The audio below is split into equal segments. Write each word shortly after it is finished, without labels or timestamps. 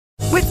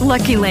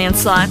Lucky Land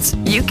Slots,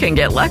 you can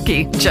get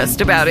lucky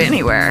just about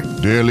anywhere.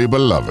 Dearly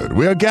beloved,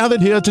 we are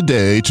gathered here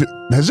today to...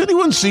 Has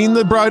anyone seen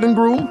the bride and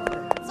groom?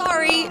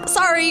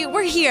 Sorry,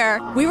 we're here.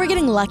 We were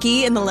getting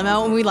lucky in the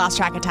limo and we lost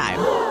track of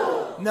time.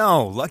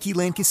 No, Lucky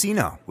Land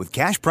Casino, with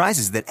cash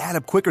prizes that add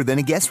up quicker than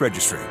a guest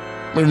registry.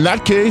 In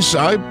that case,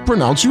 I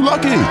pronounce you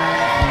lucky.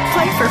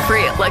 Play for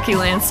free at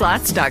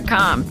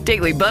LuckyLandSlots.com.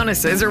 Daily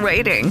bonuses are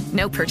waiting.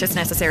 No purchase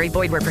necessary.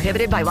 Void where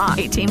prohibited by law.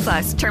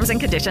 18+. Terms and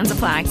conditions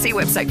apply. See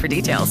website for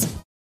details.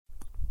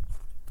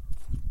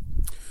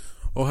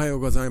 おはよう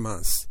ござい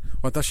ます。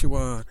私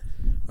は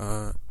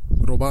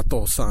ロバー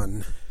トさ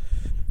ん、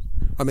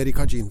アメリ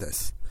カ人で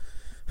す。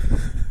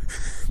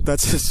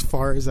That's as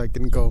far as I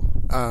can go.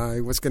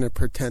 I was going to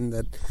pretend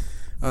that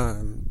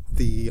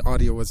the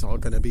audio was all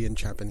going to be in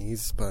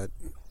Japanese, but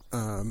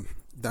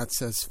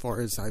that's as far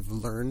as I've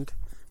learned.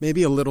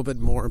 Maybe a little bit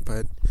more,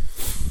 but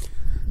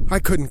I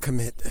couldn't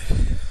commit.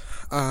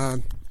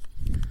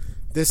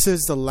 This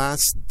is the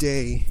last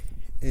day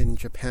in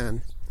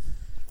Japan.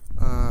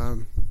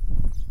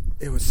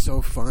 It was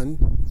so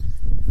fun.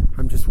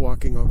 I'm just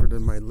walking over to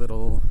my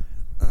little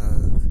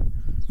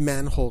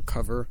manhole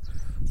cover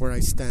where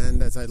I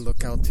stand as I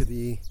look out to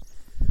the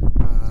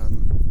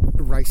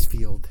rice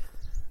field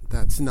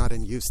that's not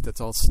in use, that's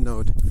all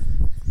snowed.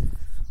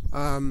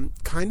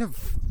 Kind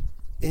of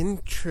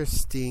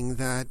interesting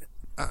that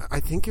I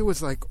think it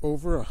was like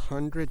over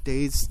 100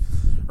 days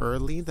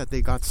early that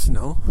they got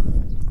snow.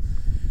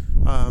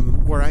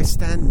 Where I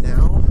stand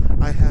now,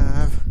 I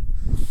have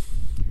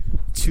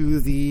to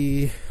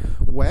the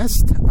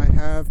west, I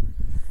have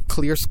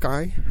clear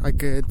sky. I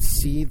could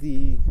see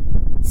the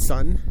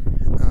sun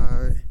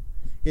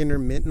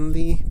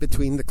intermittently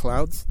between the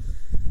clouds,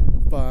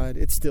 but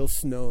it still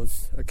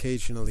snows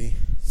occasionally,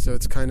 so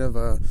it's kind of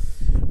a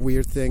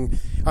weird thing.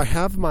 I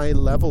have my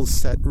levels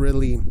set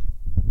really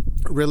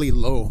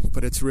low,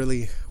 but it's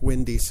really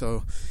windy,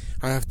 so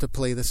I have to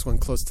play this one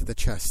close to the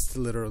chest,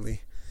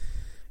 literally.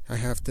 I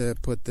have to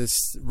put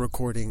this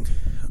recording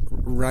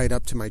right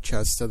up to my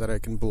chest so that I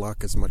can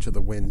block as much of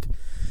the wind,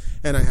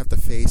 and I have to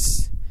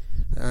face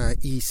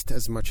east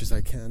as much as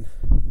I can.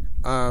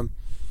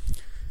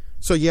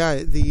 So yeah,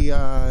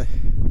 to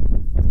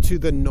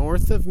the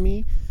north of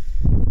me,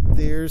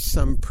 there's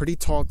some pretty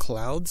tall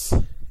clouds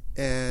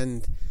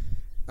and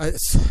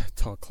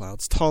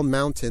tall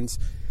mountains,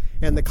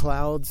 and the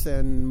clouds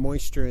and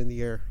moisture in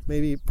the air,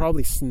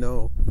 probably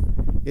snow,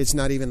 is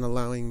not even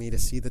allowing me to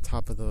see the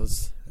top of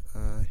those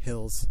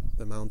hills,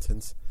 the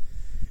mountains.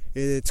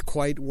 It's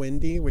quite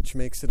windy, which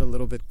makes it a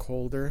little bit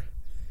colder,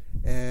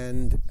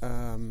 and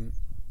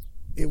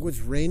it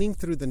was raining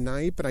through the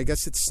night, but I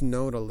guess it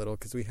snowed a little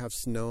because we have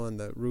snow on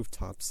the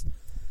rooftops.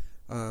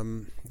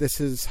 This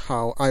is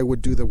how I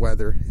would do the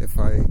weather if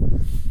I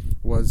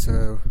was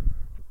a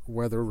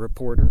weather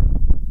reporter,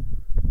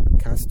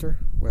 weathercaster,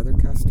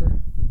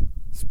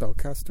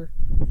 spellcaster.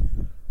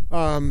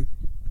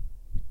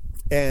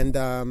 And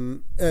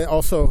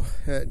also,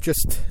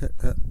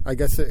 I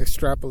guess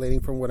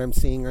extrapolating from what I'm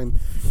seeing,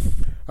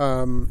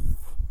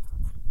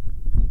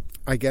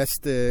 I guess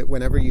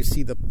whenever you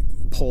see the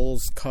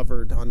poles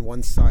covered on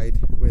one side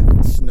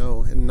with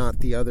snow and not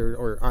the other,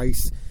 or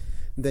ice,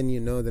 then you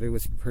know that it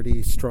was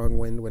pretty strong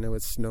wind when it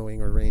was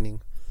snowing or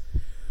raining.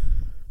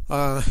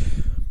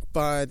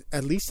 But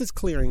at least it's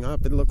clearing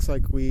up. It looks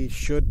like we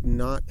should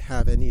not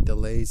have any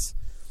delays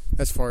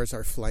as far as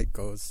our flight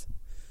goes.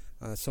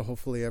 So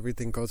hopefully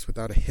everything goes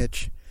without a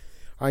hitch.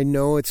 I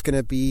know it's going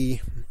to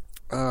be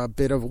a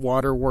bit of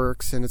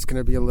waterworks, and it's going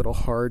to be a little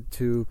hard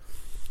to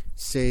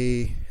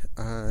say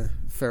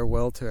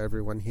farewell to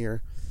everyone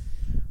here.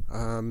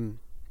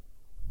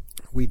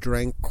 We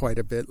drank quite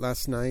a bit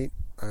last night.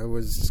 I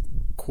was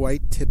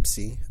quite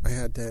tipsy. I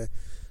had to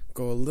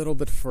go a little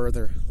bit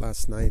further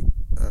last night.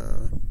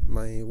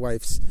 My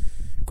wife's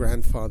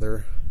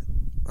grandfather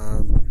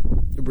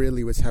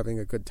really was having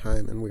a good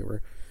time, and we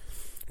were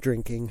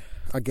drinking.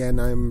 Again,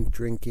 I'm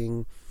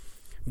drinking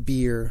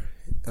beer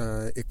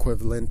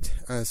equivalent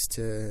as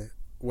to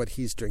what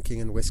he's drinking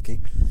in whiskey,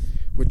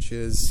 which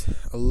is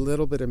a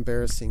little bit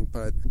embarrassing,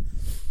 but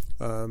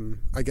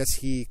I guess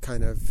he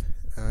kind of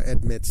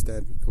admits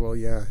that, well,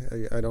 yeah,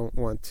 I don't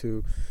want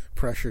to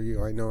pressure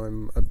you. I know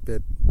I'm a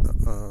bit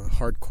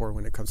hardcore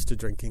when it comes to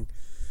drinking.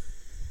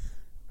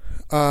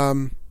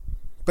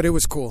 But it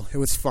was cool. It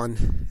was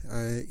fun.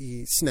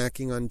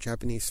 Snacking on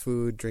Japanese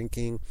food,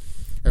 drinking.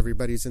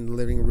 Everybody's in the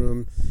living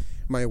room.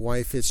 My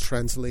wife is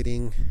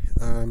translating,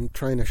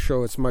 trying to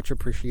show as much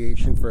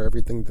appreciation for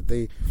everything that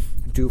they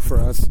do for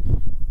us.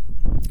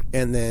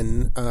 And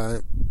then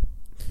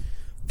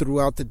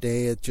throughout the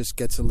day, it just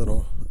gets a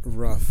little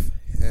rough.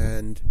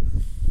 And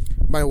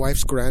my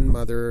wife's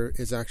grandmother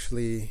is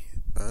actually...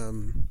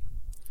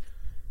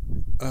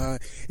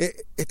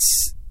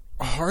 it's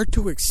hard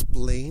to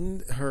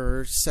explain.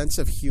 Her sense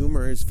of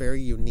humor is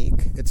very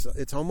unique.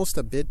 It's almost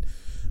a bit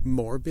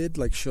morbid.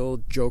 Like, she'll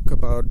joke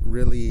about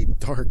really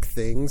dark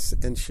things,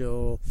 and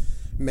she'll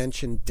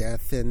mention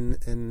death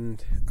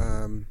and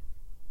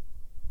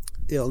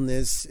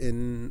illness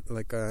in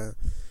like a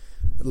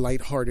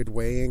lighthearted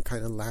way and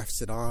kind of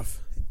laughs it off.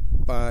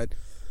 But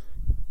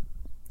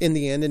in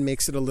the end, it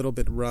makes it a little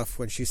bit rough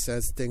when she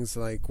says things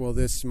like, well,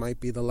 this might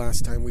be the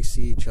last time we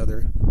see each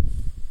other.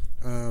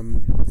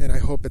 And I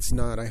hope it's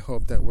not. I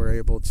hope that we're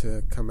able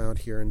to come out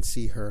here and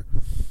see her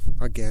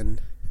again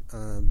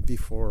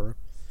before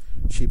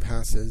she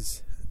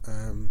passes.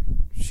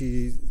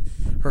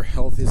 Her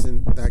health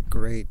isn't that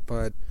great,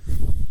 but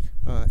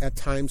at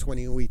times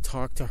when we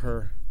talk to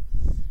her,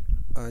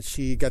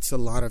 she gets a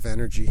lot of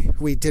energy.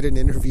 We did an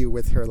interview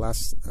with her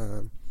last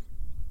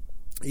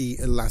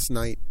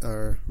night,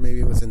 or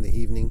maybe it was in the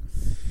evening,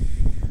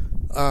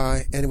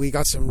 and we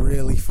got some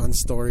really fun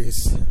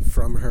stories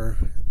from her.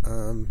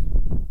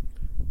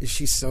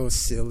 She's so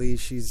silly.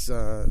 She's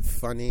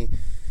funny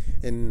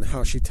in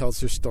how she tells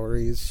her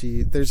stories.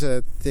 There's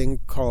a thing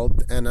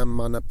called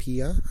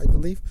onomatopoeia, I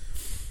believe,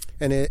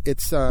 and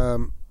it's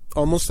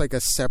almost like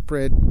a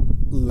separate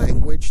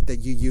language that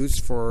you use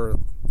for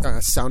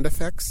sound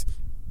effects,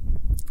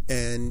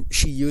 and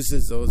she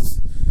uses those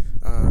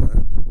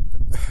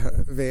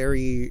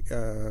very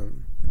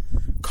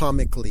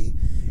comically,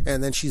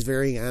 and then she's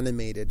very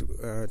animated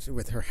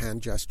with her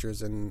hand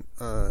gestures and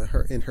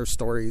in her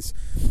stories,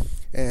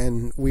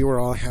 and we were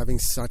all having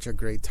such a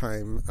great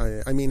time.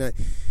 I mean,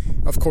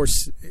 of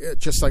course,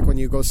 just like when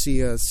you go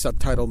see a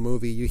subtitled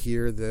movie, you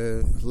hear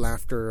the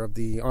laughter of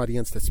the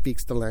audience that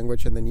speaks the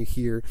language, and then you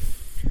hear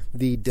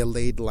the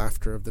delayed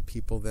laughter of the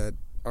people that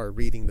are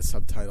reading the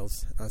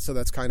subtitles. So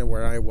that's kind of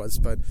where I was,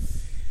 but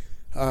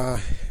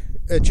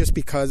just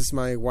because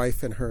my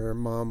wife and her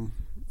mom,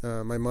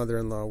 my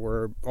mother-in-law,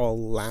 were all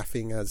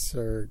laughing as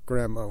her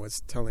grandma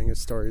was telling her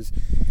stories,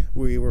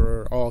 we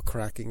were all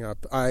cracking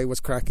up. I was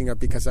cracking up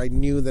because I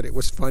knew that it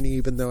was funny,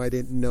 even though I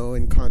didn't know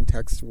in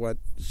context what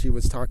she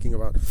was talking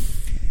about.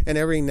 And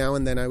every now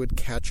and then I would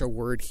catch a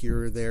word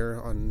here or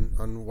there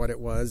on what it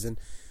was, and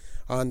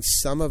on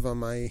some of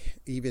them I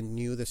even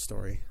knew the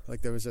story.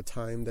 Like there was a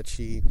time that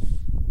she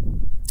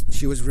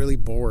was really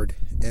bored,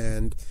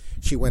 and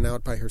she went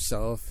out by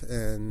herself,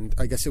 and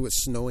I guess it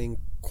was snowing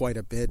quite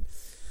a bit.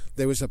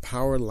 There was a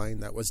power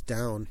line that was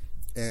down,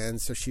 and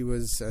so she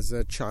was, as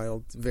a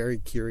child, very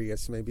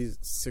curious, maybe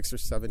 6 or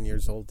 7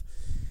 years old,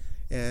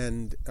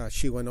 and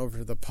she went over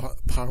to the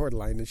power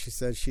line, and she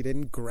said she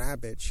didn't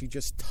grab it, she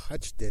just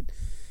touched it,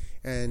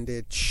 and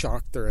it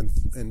shocked her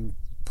and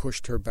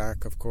pushed her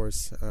back, of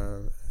course.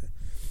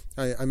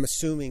 I'm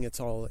assuming it's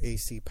all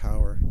AC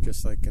power,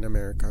 just like in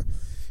America,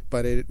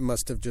 but it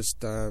must have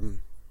just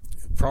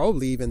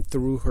probably even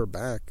threw her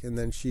back, and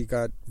then she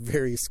got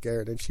very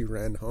scared and she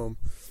ran home.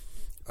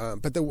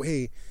 But the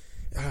way,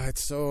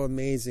 it's so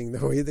amazing,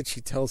 the way that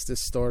she tells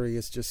this story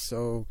is just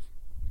so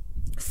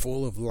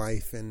full of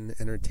life and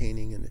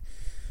entertaining,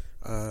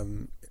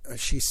 and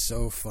she's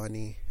so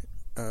funny.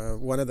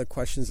 One of the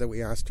questions that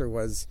we asked her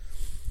was,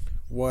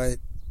 what's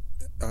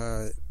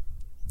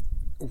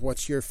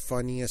your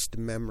funniest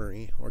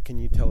memory, or can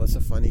you tell us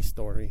a funny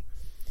story?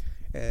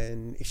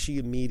 And she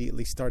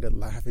immediately started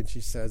laughing.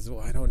 She says, well,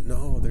 I don't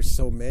know, there's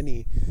so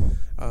many.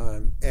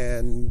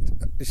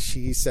 And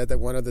she said that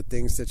one of the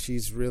things that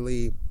she's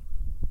really,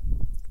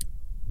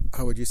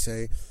 how would you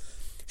say,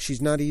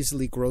 she's not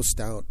easily grossed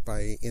out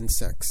by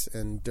insects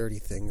and dirty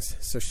things.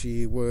 So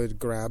she would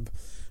grab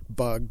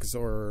bugs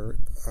or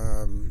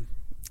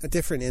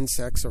different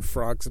insects or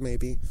frogs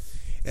maybe,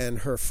 and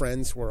her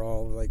friends were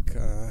all like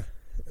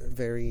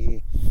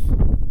very,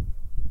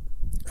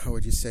 how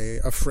would you say,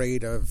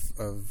 afraid of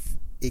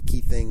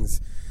icky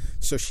things.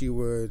 So she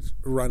would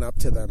run up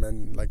to them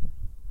and like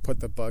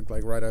put the bug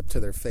like right up to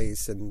their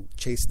face and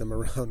chase them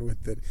around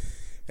with it.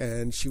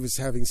 And she was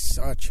having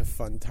such a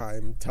fun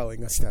time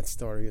telling us that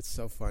story. It's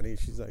so funny.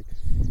 She's like,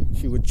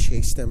 she would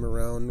chase them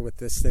around with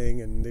this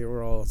thing, and they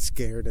were all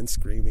scared and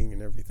screaming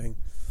and everything.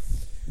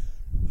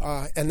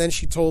 And then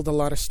she told a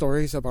lot of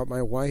stories about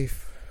my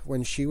wife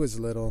when she was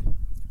little,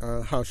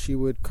 how she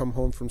would come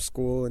home from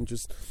school and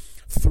just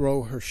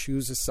throw her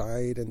shoes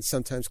aside, and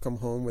sometimes come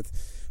home with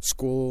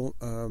school,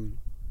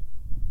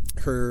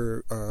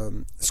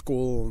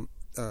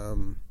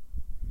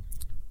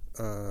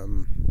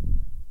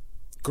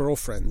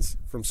 girlfriends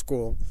from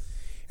school,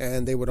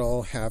 and they would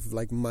all have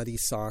like muddy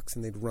socks,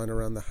 and they'd run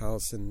around the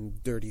house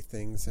and dirty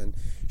things, and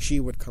she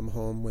would come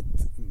home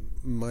with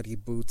muddy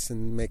boots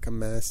and make a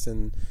mess,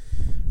 and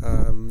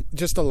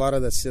just a lot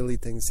of the silly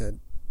things that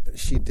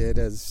she did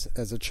as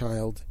a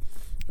child,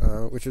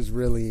 which is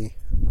really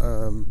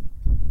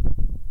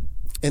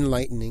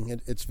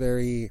enlightening. It's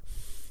very,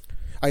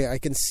 I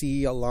can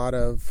see a lot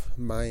of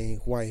my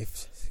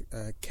wife's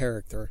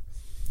character,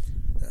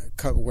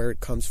 where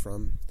it comes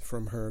from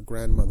her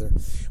grandmother,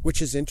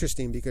 which is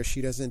interesting because she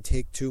doesn't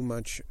take too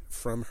much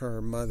from her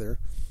mother,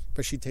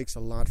 but she takes a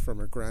lot from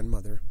her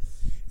grandmother.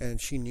 And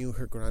she knew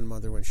her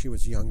grandmother when she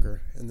was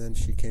younger, and then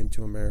she came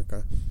to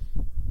America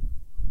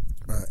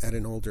at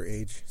an older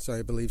age. So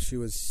I believe she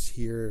was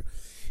here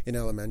in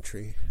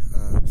elementary,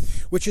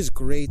 which is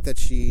great that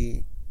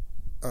she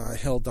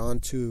held on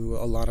to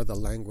a lot of the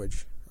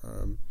language.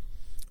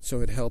 So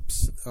it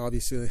helps,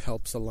 obviously it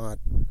helps a lot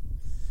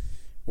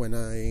when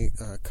I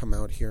come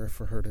out here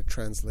for her to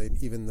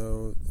translate, even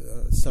though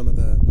some of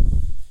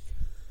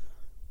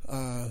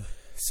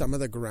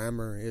the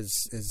grammar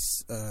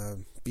is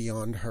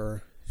beyond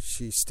her.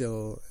 She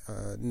still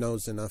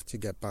knows enough to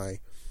get by,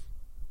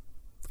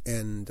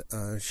 and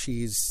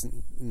she's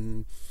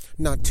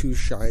not too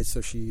shy, so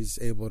she's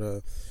able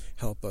to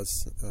help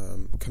us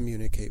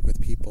communicate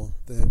with people,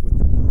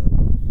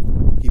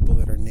 people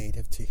that are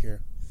native to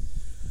here.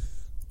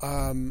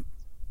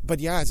 But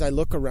yeah, as I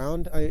look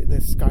around,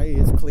 the sky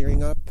is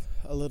clearing up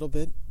a little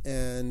bit,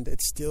 and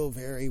it's still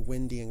very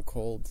windy and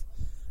cold,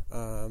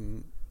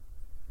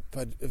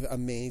 but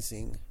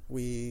amazing.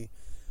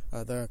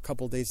 The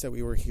couple days that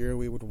we were here,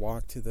 we would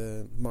walk to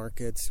the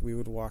markets. We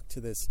would walk to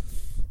this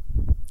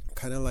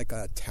kind of like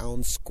a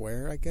town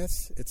square, I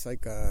guess. It's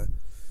like a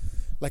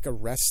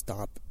rest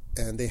stop,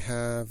 and they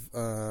have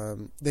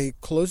they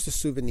closed the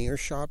souvenir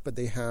shop, but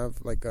they have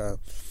like a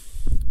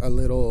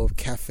little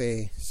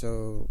cafe.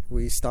 So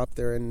we stopped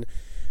there, and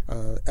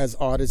as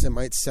odd as it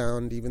might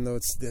sound, even though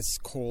it's this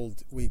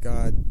cold, we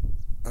got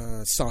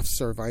soft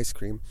serve ice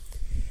cream,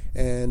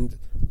 and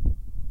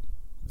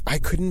I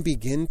couldn't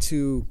begin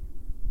to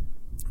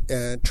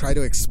try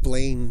to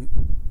explain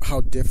how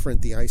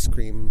different the ice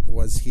cream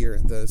was here,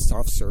 the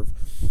soft serve.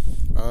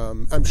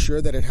 I'm sure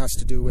that it has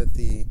to do with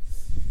the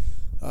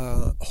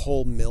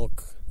whole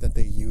milk that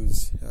they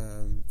use.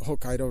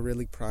 Hokkaido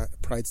really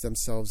prides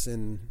themselves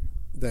in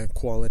the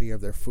quality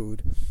of their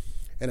food,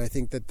 and I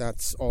think that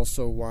that's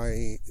also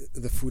why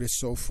the food is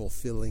so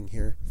fulfilling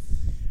here.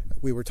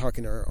 We were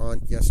talking to our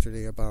aunt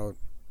yesterday about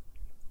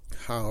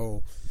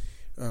how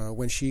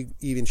when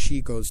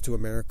she goes to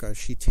America,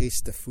 she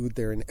tastes the food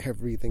there and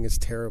everything is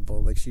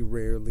terrible. Like, she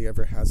rarely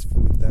ever has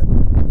food that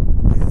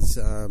is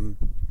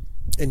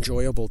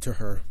enjoyable to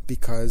her,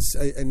 because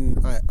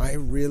I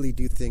really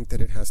do think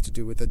that it has to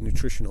do with the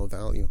nutritional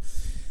value,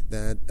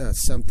 that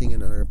something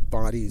in our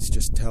bodies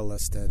just tell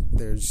us that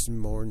there's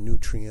more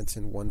nutrients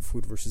in one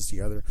food versus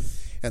the other,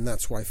 and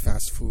that's why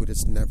fast food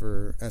is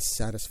never as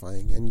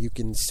satisfying. And you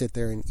can sit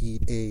there and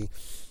eat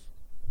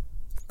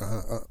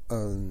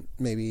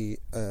maybe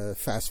a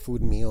fast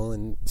food meal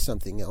and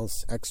something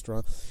else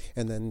extra,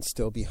 and then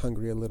still be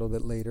hungry a little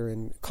bit later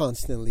and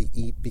constantly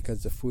eat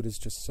because the food is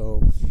just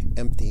so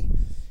empty.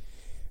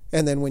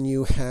 And then when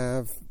you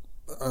have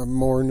a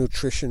more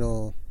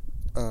nutritional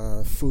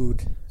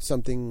food,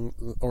 something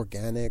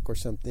organic or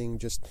something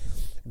just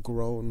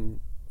grown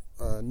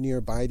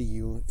nearby to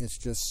you, it's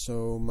just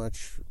so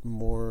much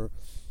more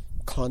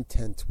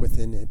content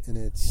within it, and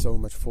it's so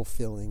much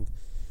fulfilling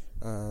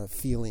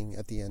feeling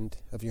at the end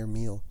of your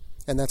meal.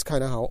 And that's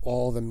kind of how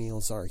all the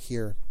meals are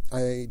here.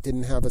 I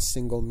didn't have a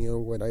single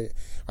meal where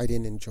I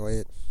didn't enjoy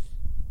it.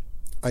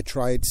 I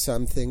tried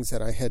some things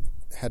that I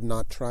had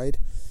not tried.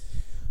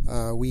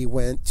 We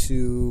went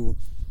to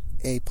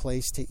a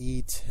place to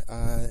eat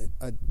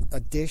a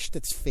dish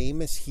that's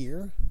famous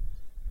here,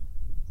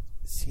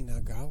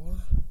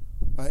 Shinagawa.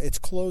 It's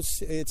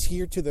close. It's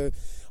here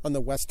on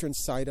the western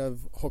side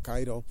of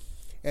Hokkaido,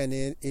 and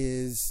it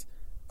is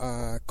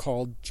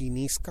called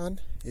Jiniskan.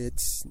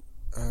 It's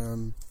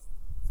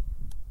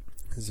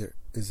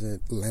is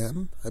it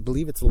lamb? I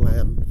believe it's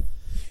lamb,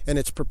 and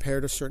it's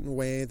prepared a certain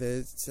way.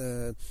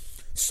 The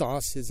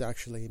sauce is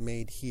actually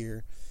made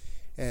here,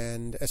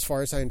 and as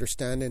far as I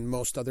understand, in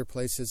most other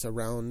places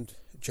around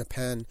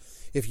Japan,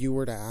 if you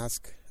were to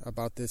ask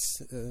about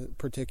this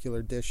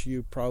particular dish,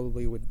 you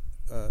probably would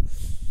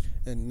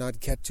and not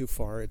get too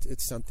far.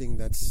 It's something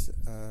that's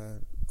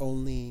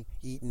only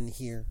eaten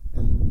here,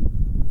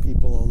 and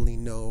people only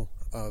know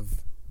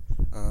of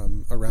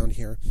around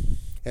here.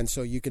 And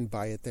so you can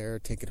buy it there,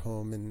 take it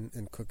home,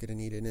 and cook it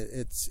and eat it. And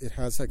it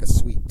has like a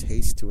sweet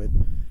taste to it.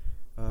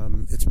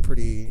 It's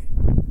pretty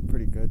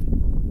good.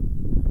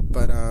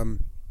 But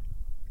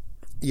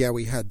yeah,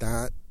 we had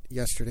that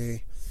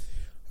yesterday.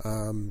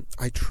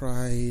 I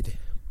tried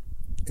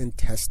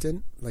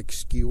intestine, like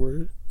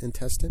skewer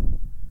intestine,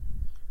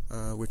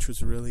 which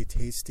was really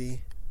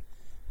tasty.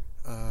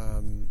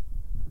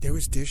 There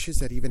was dishes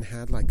that even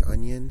had like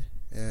onion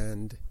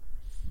and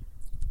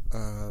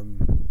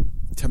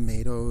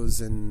tomatoes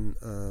and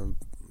a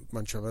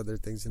bunch of other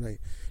things, and I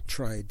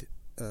tried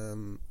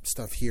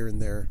stuff here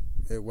and there.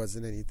 It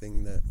wasn't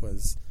anything that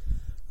was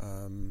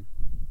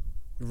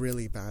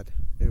really bad.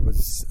 It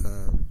was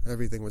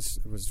everything was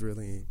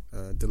really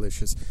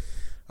delicious.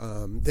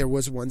 There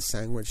was one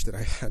sandwich that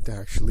I had to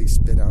actually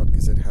spit out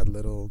because it had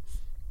little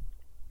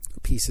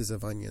pieces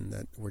of onion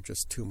that were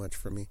just too much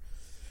for me.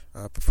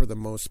 But for the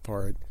most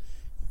part,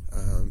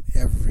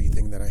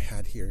 everything that I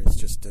had here is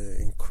just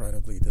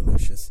incredibly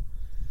delicious.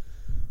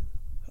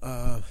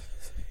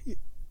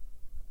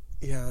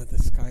 Yeah, the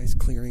sky is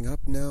clearing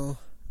up now.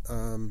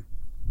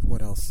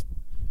 What else?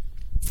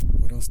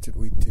 What else did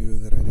we do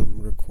that I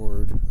didn't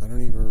record? I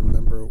don't even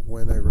remember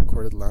when I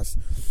recorded last.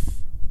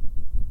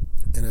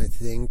 And I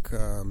think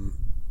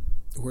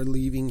we're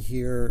leaving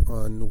here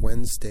on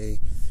Wednesday,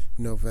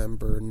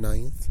 November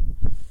 9th.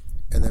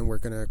 And then we're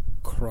going to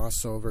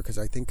cross over, because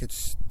I think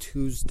it's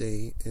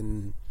Tuesday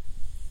in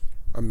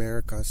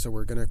America. So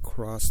we're going to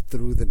cross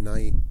through the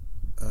night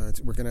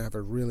We're going to have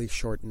a really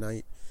short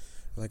night,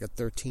 like a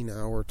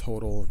 13-hour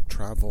total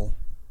travel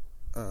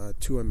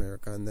to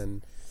America, and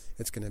then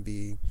it's going to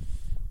be,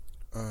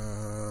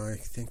 I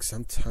think,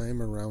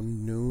 sometime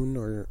around noon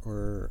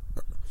or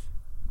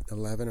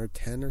 11 or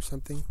 10 or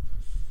something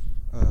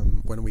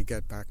when we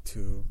get back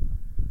to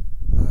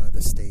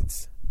the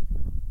States.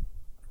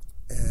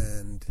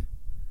 And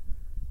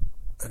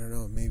I don't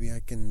know, maybe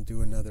I can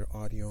do another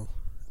audio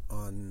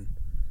on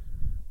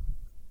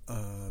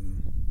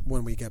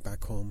when we get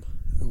back home,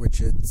 which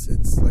it's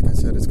like I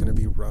said, it's going to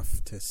be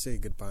rough to say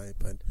goodbye,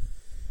 but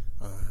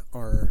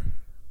our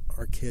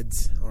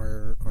kids,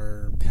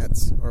 our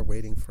pets are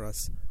waiting for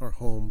us, our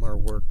home, our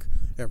work,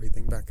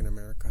 everything back in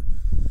America.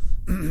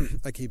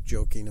 I keep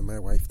joking to my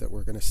wife that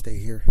we're going to stay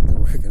here, and then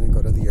we're going to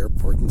go to the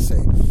airport and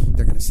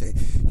they're going to say,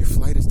 your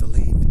flight is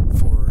delayed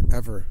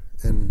forever,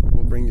 and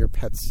we'll bring your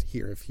pets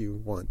here if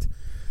you want.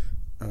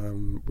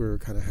 We're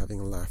kind of having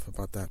a laugh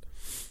about that.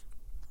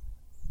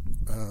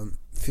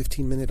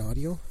 15-minute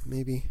audio,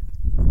 maybe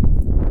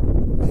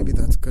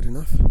that's good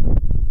enough.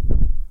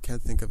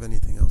 Can't think of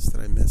anything else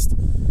that I missed.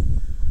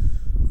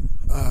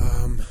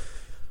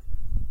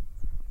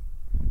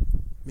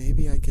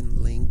 Maybe I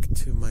can link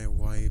to my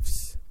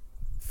wife's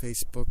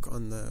Facebook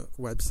on the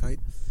website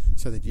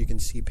so that you can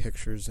see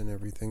pictures and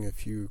everything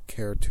if you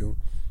care to.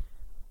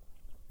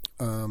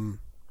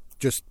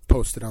 Just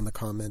post it on the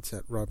comments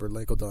at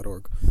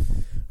robertlego.org.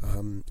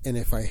 And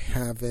if I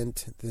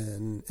haven't,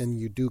 then, and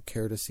you do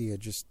care to see it,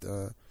 just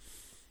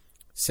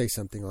say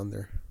something on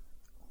there.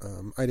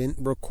 I didn't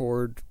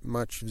record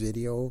much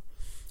video,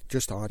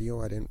 just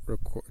audio. I didn't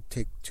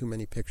take too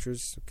many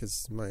pictures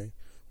because my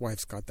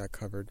wife's got that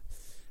covered.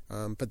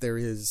 But there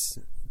is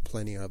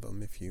plenty of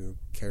them if you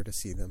care to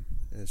see them.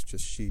 It's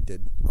just she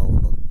did all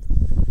of them.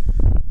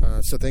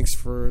 So thanks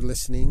for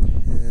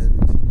listening, and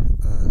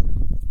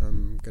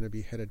I'm going to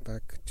be headed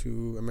back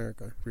to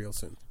America real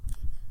soon.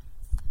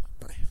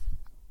 Bye.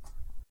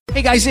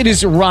 Hey guys, it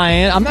is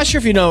Ryan. I'm not sure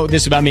if you know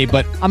this about me,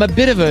 but I'm a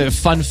bit of a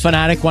fun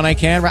fanatic when I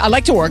can. I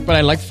like to work, but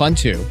I like fun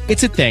too.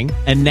 It's a thing.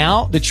 And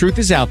now the truth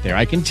is out there.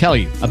 I can tell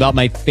you about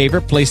my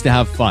favorite place to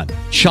have fun.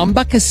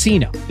 Chumba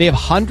Casino. They have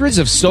hundreds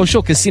of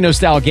social casino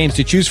style games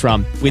to choose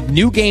from with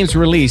new games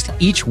released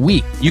each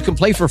week. You can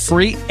play for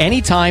free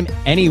anytime,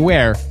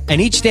 anywhere. And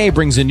each day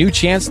brings a new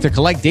chance to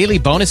collect daily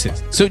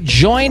bonuses. So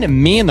join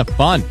me in the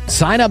fun.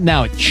 Sign up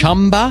now at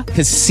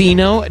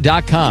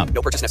ChumbaCasino.com.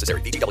 No purchase necessary.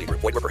 VGW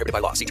Group. Void where prohibited by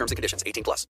law. See terms and conditions. 18+.